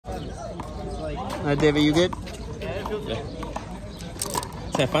All right, David, you good? Yeah.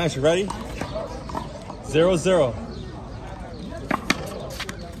 Tensfinest, you ready? 0-0.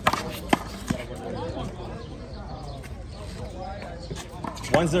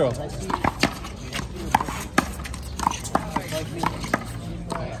 1-0.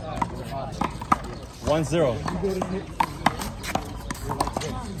 1-0.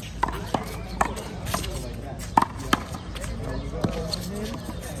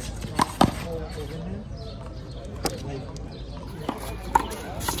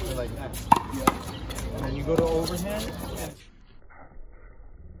 And then you go to overhand.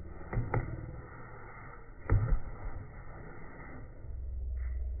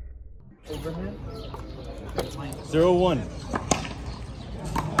 Overhand. 0-1.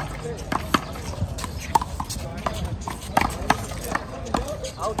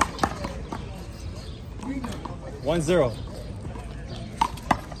 1-0.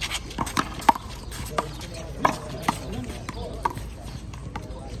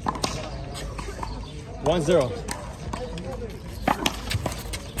 1-0.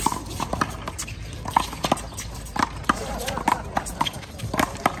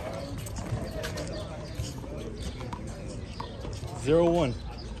 0-1.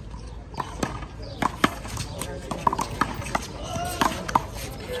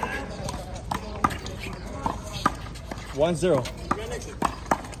 1-0.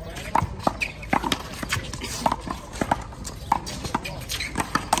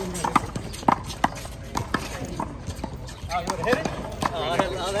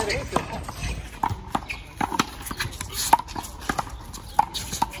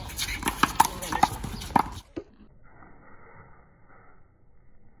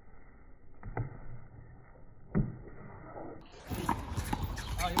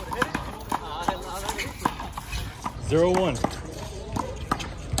 0-1.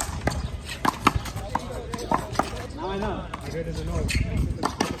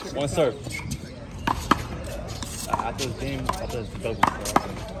 One serve. I thought it was game. I thought it was double.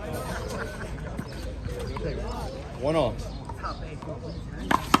 1-all.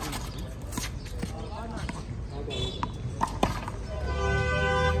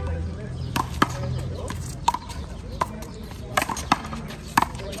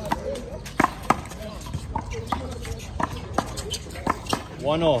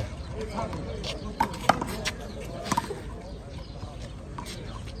 One all.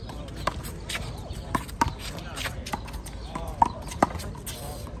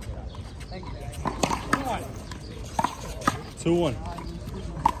 Two one.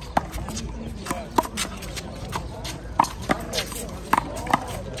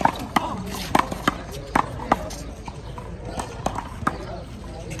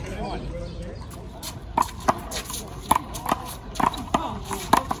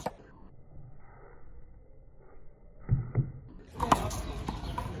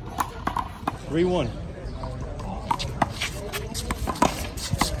 Three one.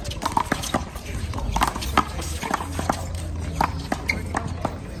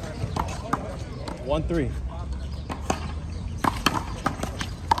 One three.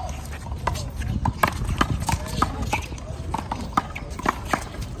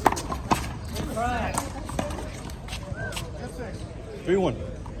 Three one.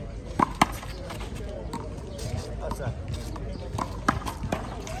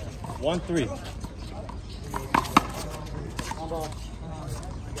 One three.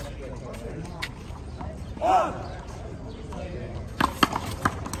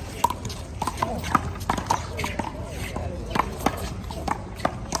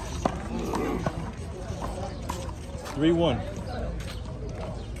 Three one.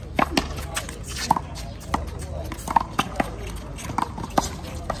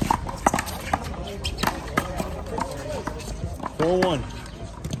 Four one.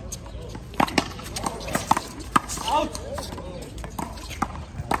 Out.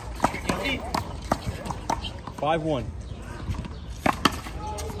 5-1.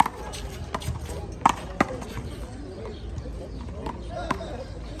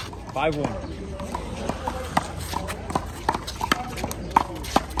 5-1.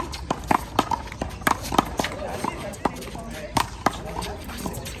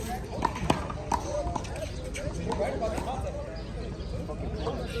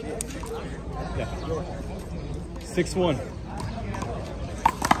 Yeah. 6-1.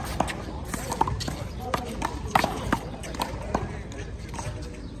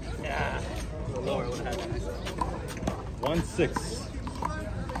 1-6.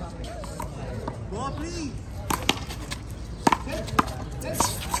 Ball, please.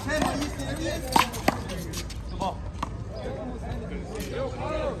 10, are you serious? Come on.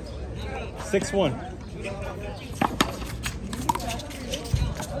 6-1.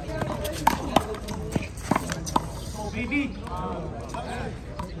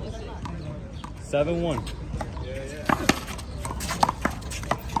 7-1.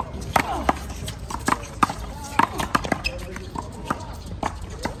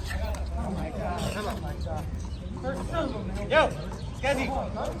 よスキャディ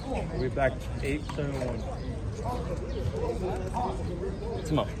We'll be back 8-7-1.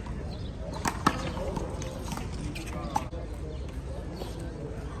 Come on.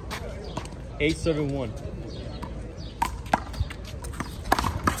 Eight, 7-1.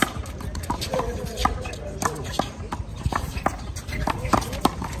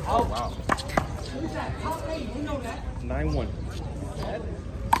 Oh wow. 9-1.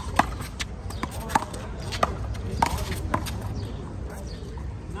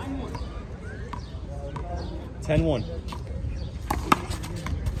 10-1.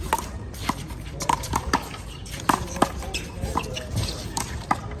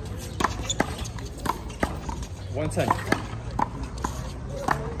 110.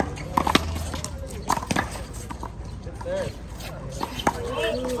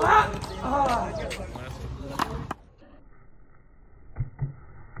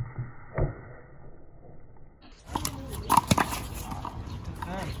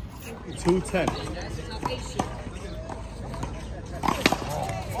 210.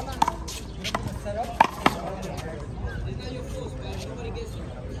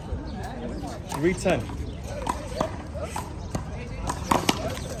 310.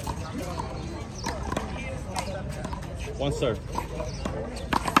 1 serve.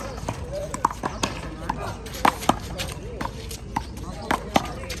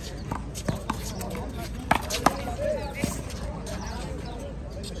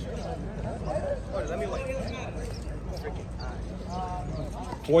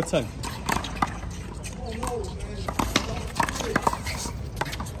 410.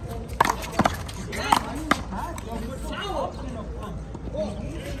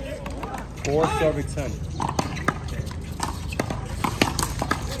 4 serving 10.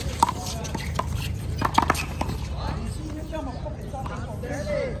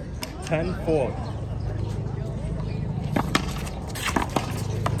 10-4.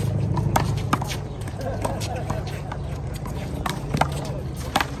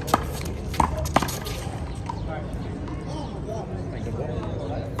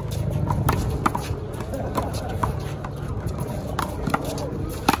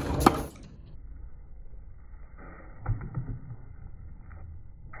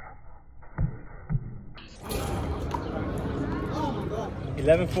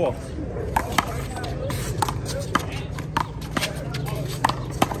 11-4.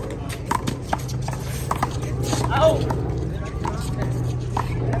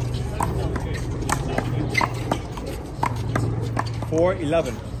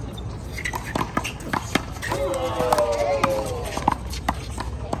 4-11.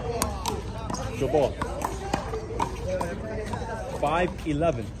 good ball.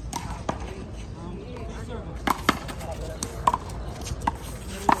 5-11.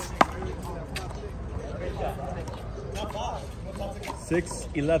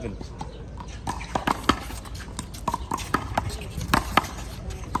 6-11.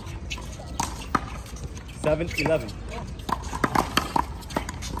 7-11.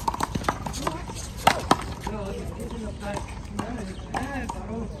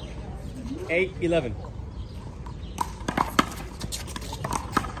 8-11.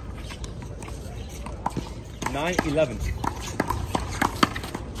 9-11.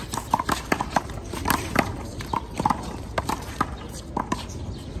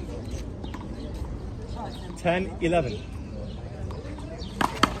 10-11.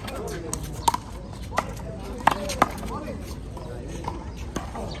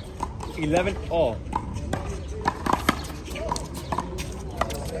 11 all.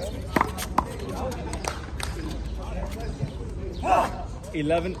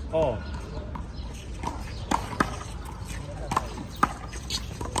 11 all.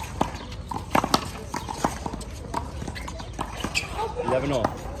 11 all.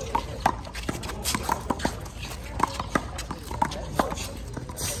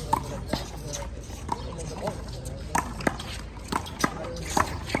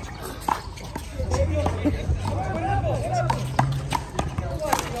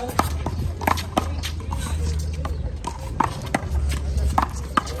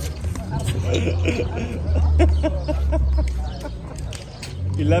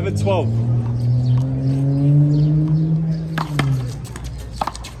 Eleven, 12.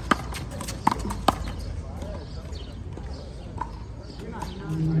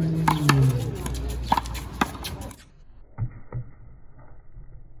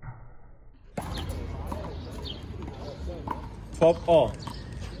 12 all.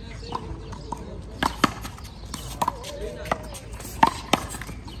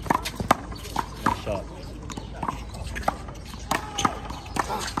 Nice shot.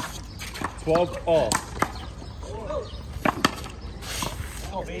 12 all.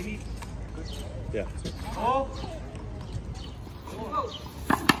 Oh, baby. Yeah. Oh.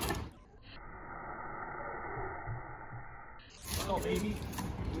 Oh, baby.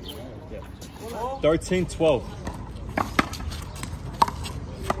 Yeah. 13-12.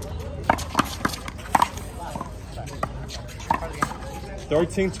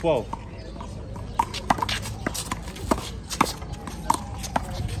 13-12.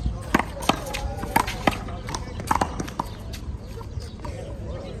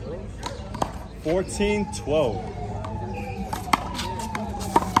 14-12.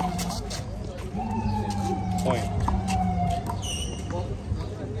 Point.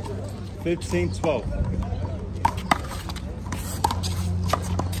 15-12.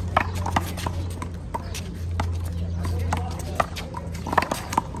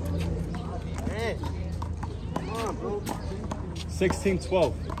 Hey. Come on, bro.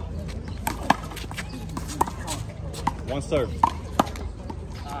 16-12. One serve.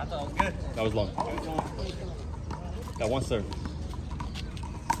 I thought it was good. That was long. Got one serve.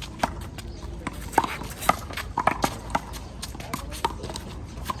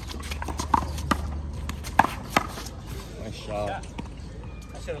 Nice shot.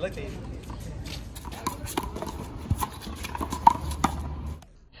 I should have looked at you.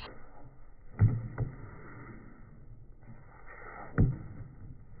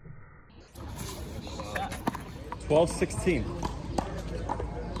 Shot. 12-16.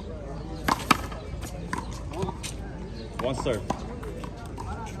 One serve.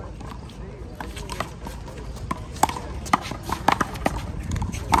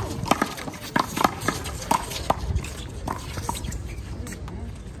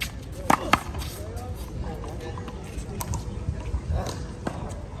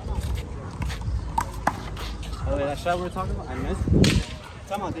 Oh, wait, that shot we were talking about? I missed.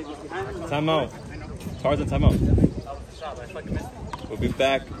 Time out, David. Time out. Tarzan, time out. That was the shot, but I fucking missed it. We'll be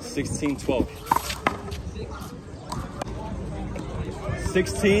back 16-12.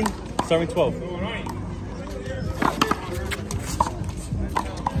 16, serving 12.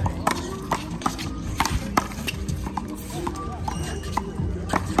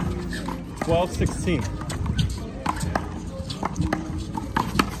 Twelve, 16.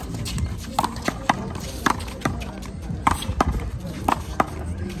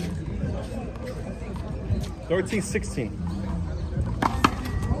 Thirteen, 16.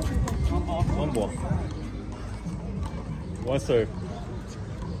 One ball. One serve.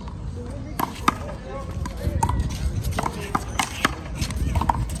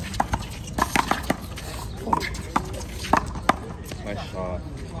 Nice shot.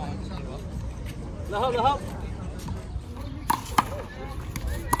 The help.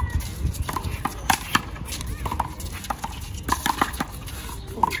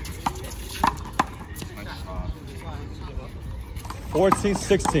 Nice shot. 14,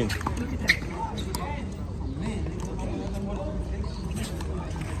 16.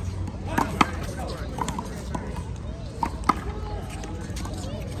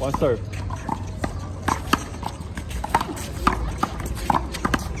 One serve.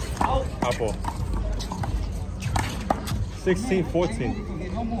 Out ball. 16, 14.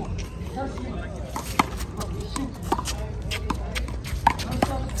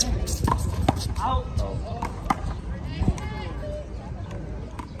 Out.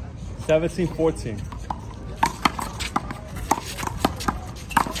 17, 14.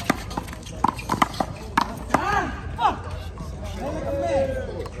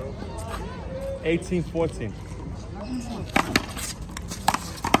 Hey. 18, 14.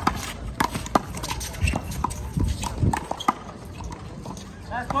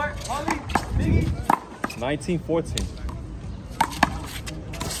 Last part. Holly. Biggie. 19, 14.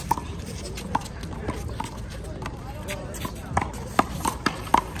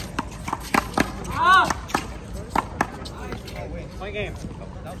 Ah! Point game.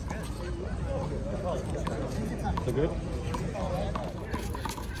 That was good. So good?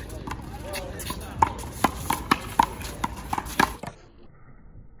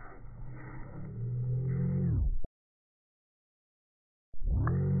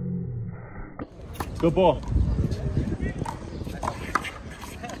 Good ball.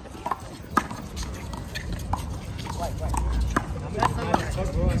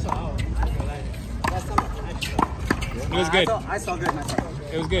 It was good. I saw good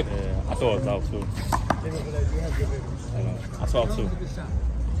myself. It was good. Yeah, I thought it was out too. I know. I saw it too.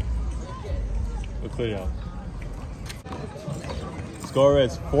 We'll clear out. Score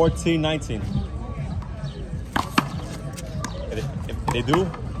is 14-19. If they do,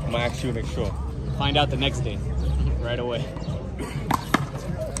 I'm gonna ask you to make sure. Find out the next day, right away.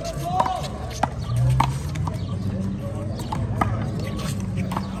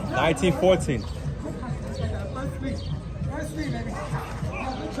 Nineteen 14.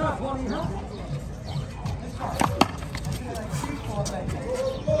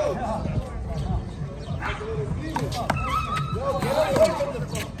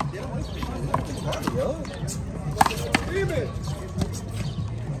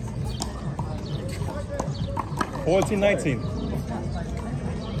 Fourteen 19.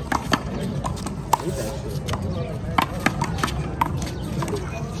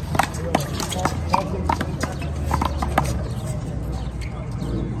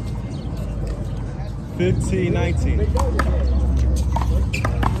 Fifteen 19.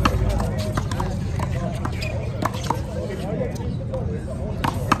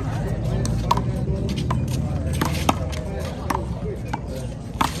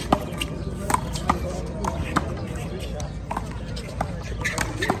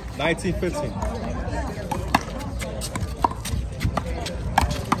 19-15.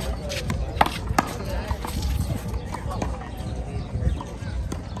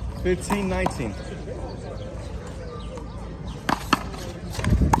 15-19.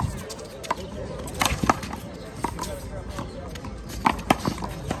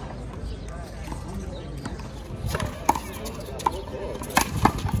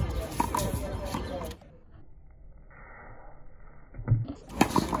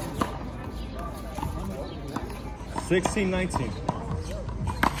 16-19.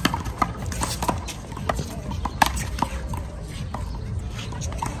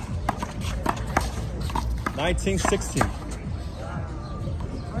 19-16.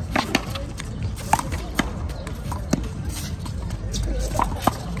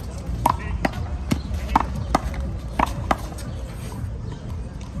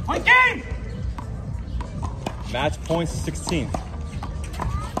 1 game! Match points 16.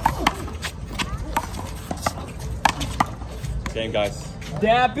 Game, guys.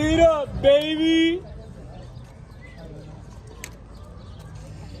 Dap it up, baby!